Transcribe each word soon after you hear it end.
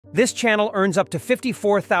This channel earns up to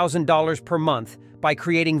 $54,000 per month by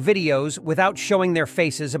creating videos without showing their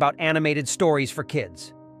faces about animated stories for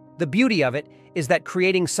kids. The beauty of it is that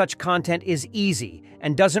creating such content is easy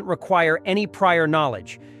and doesn't require any prior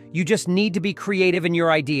knowledge. You just need to be creative in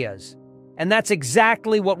your ideas. And that's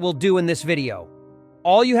exactly what we'll do in this video.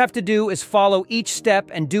 All you have to do is follow each step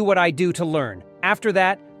and do what I do to learn. After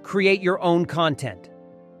that, create your own content.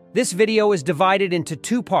 This video is divided into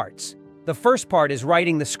two parts. The first part is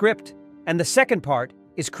writing the script, and the second part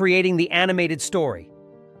is creating the animated story.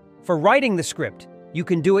 For writing the script, you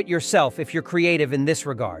can do it yourself if you're creative in this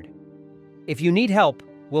regard. If you need help,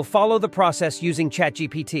 we'll follow the process using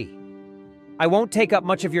ChatGPT. I won't take up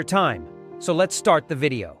much of your time, so let's start the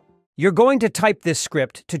video. You're going to type this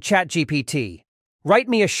script to ChatGPT. Write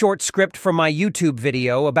me a short script for my YouTube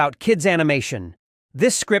video about kids animation.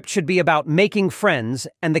 This script should be about making friends,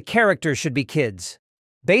 and the characters should be kids.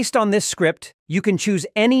 Based on this script, you can choose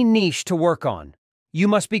any niche to work on. You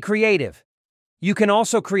must be creative. You can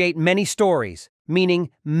also create many stories,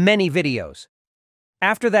 meaning many videos.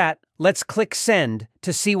 After that, let's click Send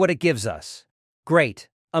to see what it gives us. Great.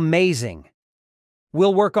 Amazing.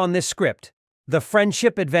 We'll work on this script, The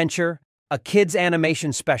Friendship Adventure, a kids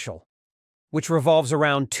animation special, which revolves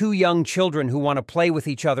around two young children who want to play with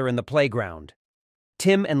each other in the playground.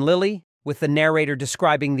 Tim and Lily, with the narrator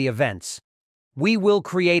describing the events. We will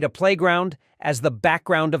create a playground as the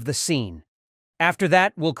background of the scene. After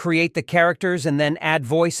that, we'll create the characters and then add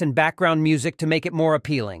voice and background music to make it more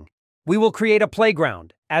appealing. We will create a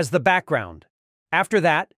playground as the background. After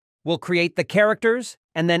that, we'll create the characters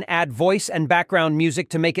and then add voice and background music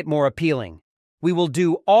to make it more appealing. We will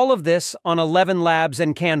do all of this on 11 Labs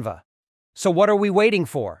and Canva. So what are we waiting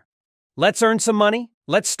for? Let's earn some money.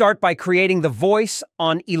 Let's start by creating the voice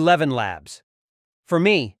on 11 Labs. For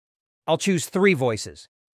me, I'll choose 3 voices.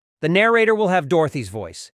 The narrator will have Dorothy's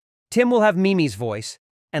voice, Tim will have Mimi's voice,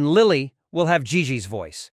 and Lily will have Gigi's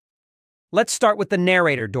voice. Let's start with the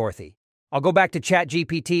narrator, Dorothy. I'll go back to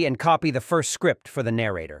ChatGPT and copy the first script for the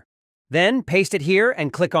narrator. Then paste it here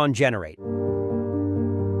and click on Generate.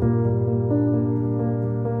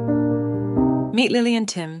 Meet Lily and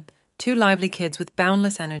Tim, two lively kids with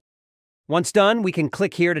boundless energy. Once done, we can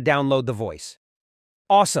click here to download the voice.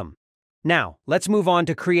 Awesome! Now, let's move on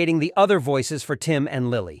to creating the other voices for Tim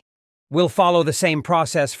and Lily. We'll follow the same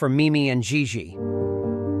process for Mimi and Gigi.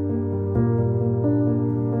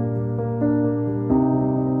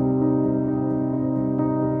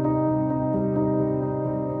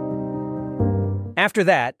 After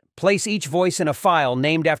that, place each voice in a file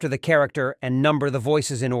named after the character and number the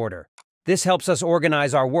voices in order. This helps us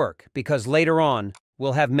organize our work because later on,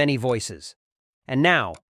 we'll have many voices. And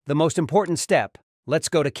now, the most important step, let's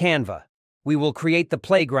go to Canva. We will create the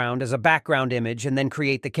playground as a background image and then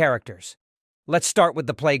create the characters. Let's start with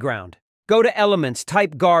the playground. Go to Elements,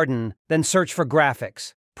 type Garden, then search for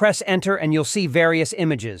Graphics. Press Enter and you'll see various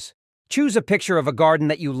images. Choose a picture of a garden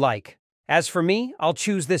that you like. As for me, I'll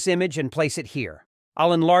choose this image and place it here.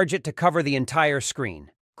 I'll enlarge it to cover the entire screen.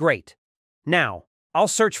 Great. Now, I'll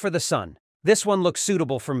search for the sun. This one looks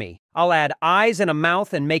suitable for me. I'll add eyes and a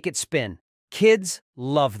mouth and make it spin. Kids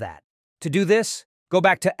love that. To do this, go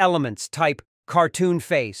back to Elements, type Cartoon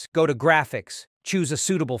Face, go to Graphics, choose a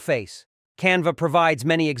suitable face. Canva provides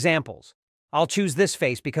many examples. I'll choose this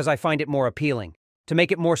face because I find it more appealing. To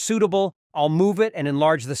make it more suitable, I'll move it and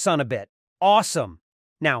enlarge the sun a bit. Awesome!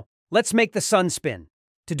 Now, let's make the sun spin.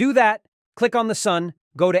 To do that, click on the sun,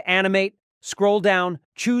 go to Animate, scroll down,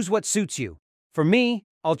 choose what suits you. For me,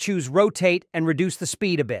 I'll choose Rotate and reduce the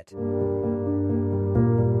speed a bit.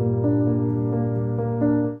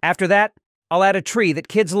 After that, I'll add a tree that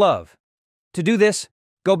kids love. To do this,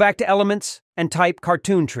 go back to Elements and type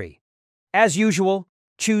Cartoon Tree. As usual,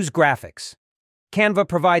 choose Graphics. Canva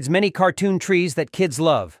provides many cartoon trees that kids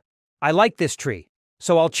love. I like this tree,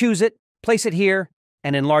 so I'll choose it, place it here,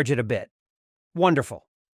 and enlarge it a bit. Wonderful.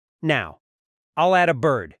 Now, I'll add a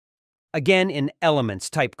bird. Again, in Elements,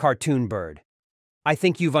 type Cartoon Bird. I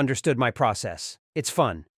think you've understood my process. It's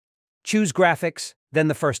fun. Choose Graphics, then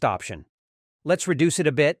the first option. Let's reduce it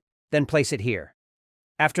a bit, then place it here.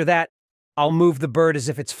 After that, I'll move the bird as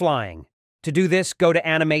if it's flying. To do this, go to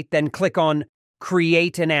Animate, then click on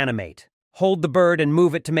Create and Animate. Hold the bird and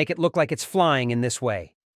move it to make it look like it's flying in this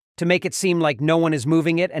way. To make it seem like no one is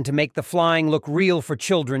moving it and to make the flying look real for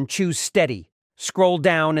children, choose Steady. Scroll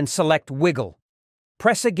down and select Wiggle.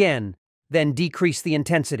 Press again, then decrease the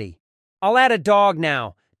intensity. I'll add a dog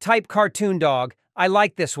now. Type Cartoon Dog. I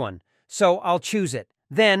like this one, so I'll choose it.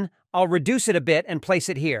 Then, I'll reduce it a bit and place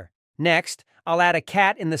it here. Next, I'll add a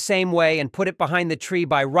cat in the same way and put it behind the tree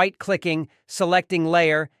by right-clicking, selecting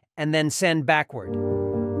Layer, and then send backward.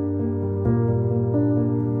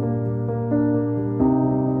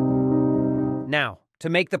 To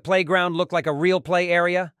make the playground look like a real play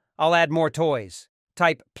area, I'll add more toys.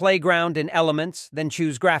 Type Playground in Elements, then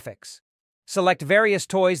choose Graphics. Select various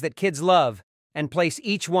toys that kids love and place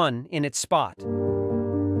each one in its spot.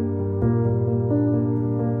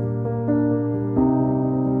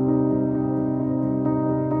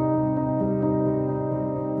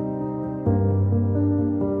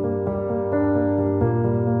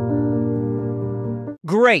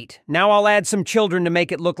 Great! Now I'll add some children to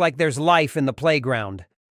make it look like there's life in the playground.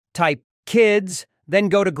 Type Kids, then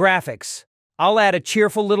go to Graphics. I'll add a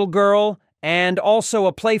cheerful little girl and also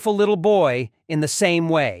a playful little boy in the same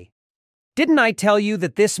way. Didn't I tell you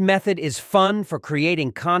that this method is fun for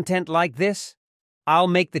creating content like this? I'll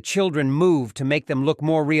make the children move to make them look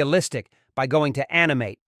more realistic by going to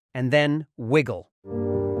Animate and then Wiggle.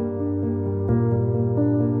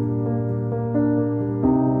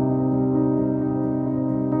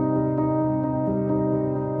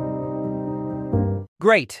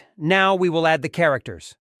 Great, now we will add the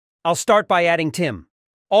characters. I'll start by adding Tim.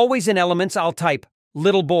 Always in Elements, I'll type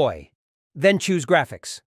Little Boy, then choose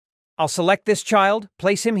Graphics. I'll select this child,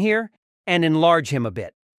 place him here, and enlarge him a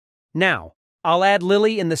bit. Now, I'll add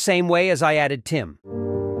Lily in the same way as I added Tim.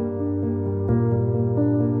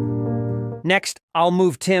 Next, I'll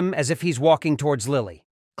move Tim as if he's walking towards Lily.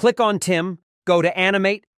 Click on Tim, go to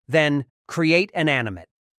Animate, then Create an Animate.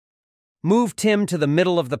 Move Tim to the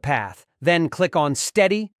middle of the path, then click on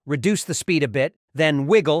Steady, reduce the speed a bit, then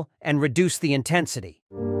Wiggle and reduce the intensity.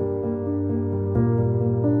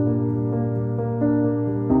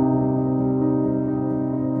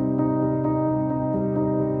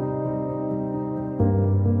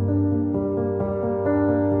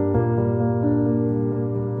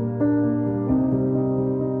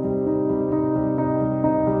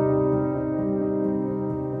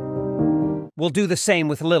 We'll do the same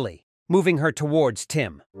with Lily, moving her towards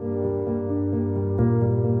Tim.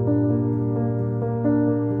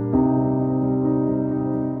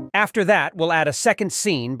 After that, we'll add a second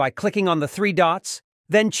scene by clicking on the 3 dots,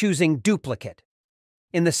 then choosing Duplicate.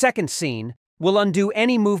 In the second scene, we'll undo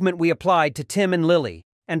any movement we applied to Tim and Lily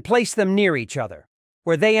and place them near each other,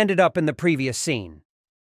 where they ended up in the previous scene.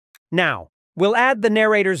 Now, we'll add the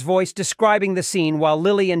narrator's voice describing the scene while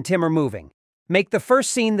Lily and Tim are moving. Make the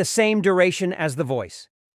first scene the same duration as the voice.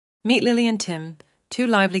 Meet Lily and Tim, 2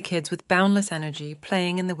 lively kids with boundless energy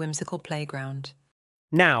playing in the whimsical playground.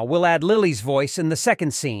 Now, we'll add Lily's voice in the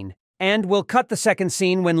second scene, and we'll cut the second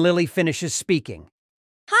scene when Lily finishes speaking.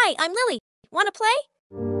 Hi, I'm Lily. Want to play?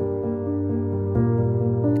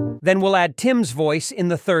 Then we'll add Tim's voice in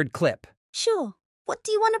the third clip. Sure. What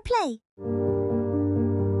do you want to play?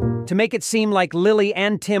 To make it seem like Lily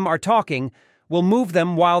and Tim are talking, we'll move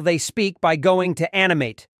them while they speak by going to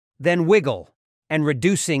Animate, then Wiggle, and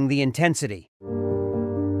reducing the intensity.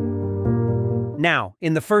 Now,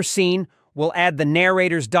 in the first scene, we'll add the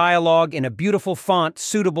narrator's dialogue in a beautiful font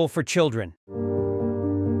suitable for children.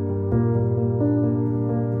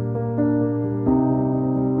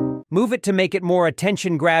 Move it to make it more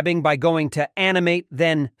attention-grabbing by going to Animate,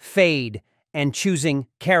 then Fade, and choosing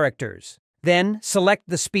Characters. Then, select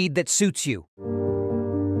the speed that suits you.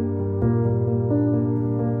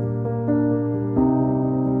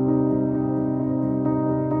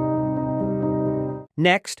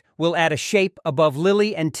 Next, we'll add a shape above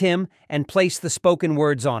Lily and Tim and place the spoken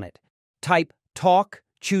words on it. Type Talk,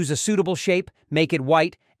 choose a suitable shape, make it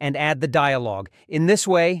white, and add the dialogue. In this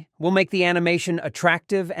way, we'll make the animation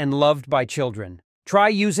attractive and loved by children. Try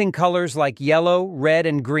using colors like yellow, red,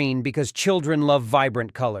 and green because children love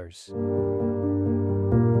vibrant colors.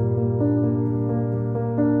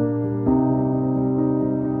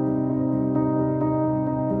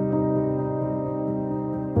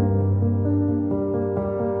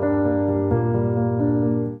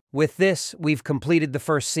 With this, we've completed the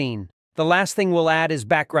first scene. The last thing we'll add is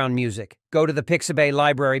background music. Go to the Pixabay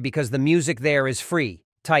library because the music there is free.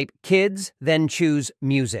 Type Kids, then choose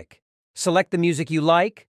Music. Select the music you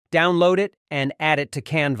like, download it, and add it to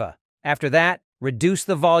Canva. After that, reduce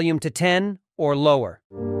the volume to 10 or lower.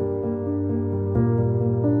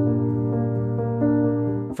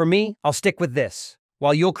 For me, I'll stick with this,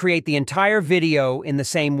 while you'll create the entire video in the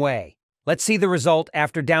same way. Let's see the result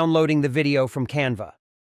after downloading the video from Canva.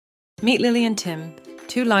 Meet Lily and Tim,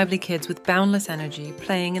 2 lively kids with boundless energy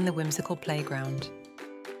playing in the whimsical playground.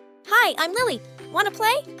 Hi, I'm Lily. Want to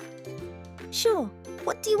play? Sure.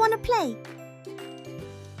 What do you want to play?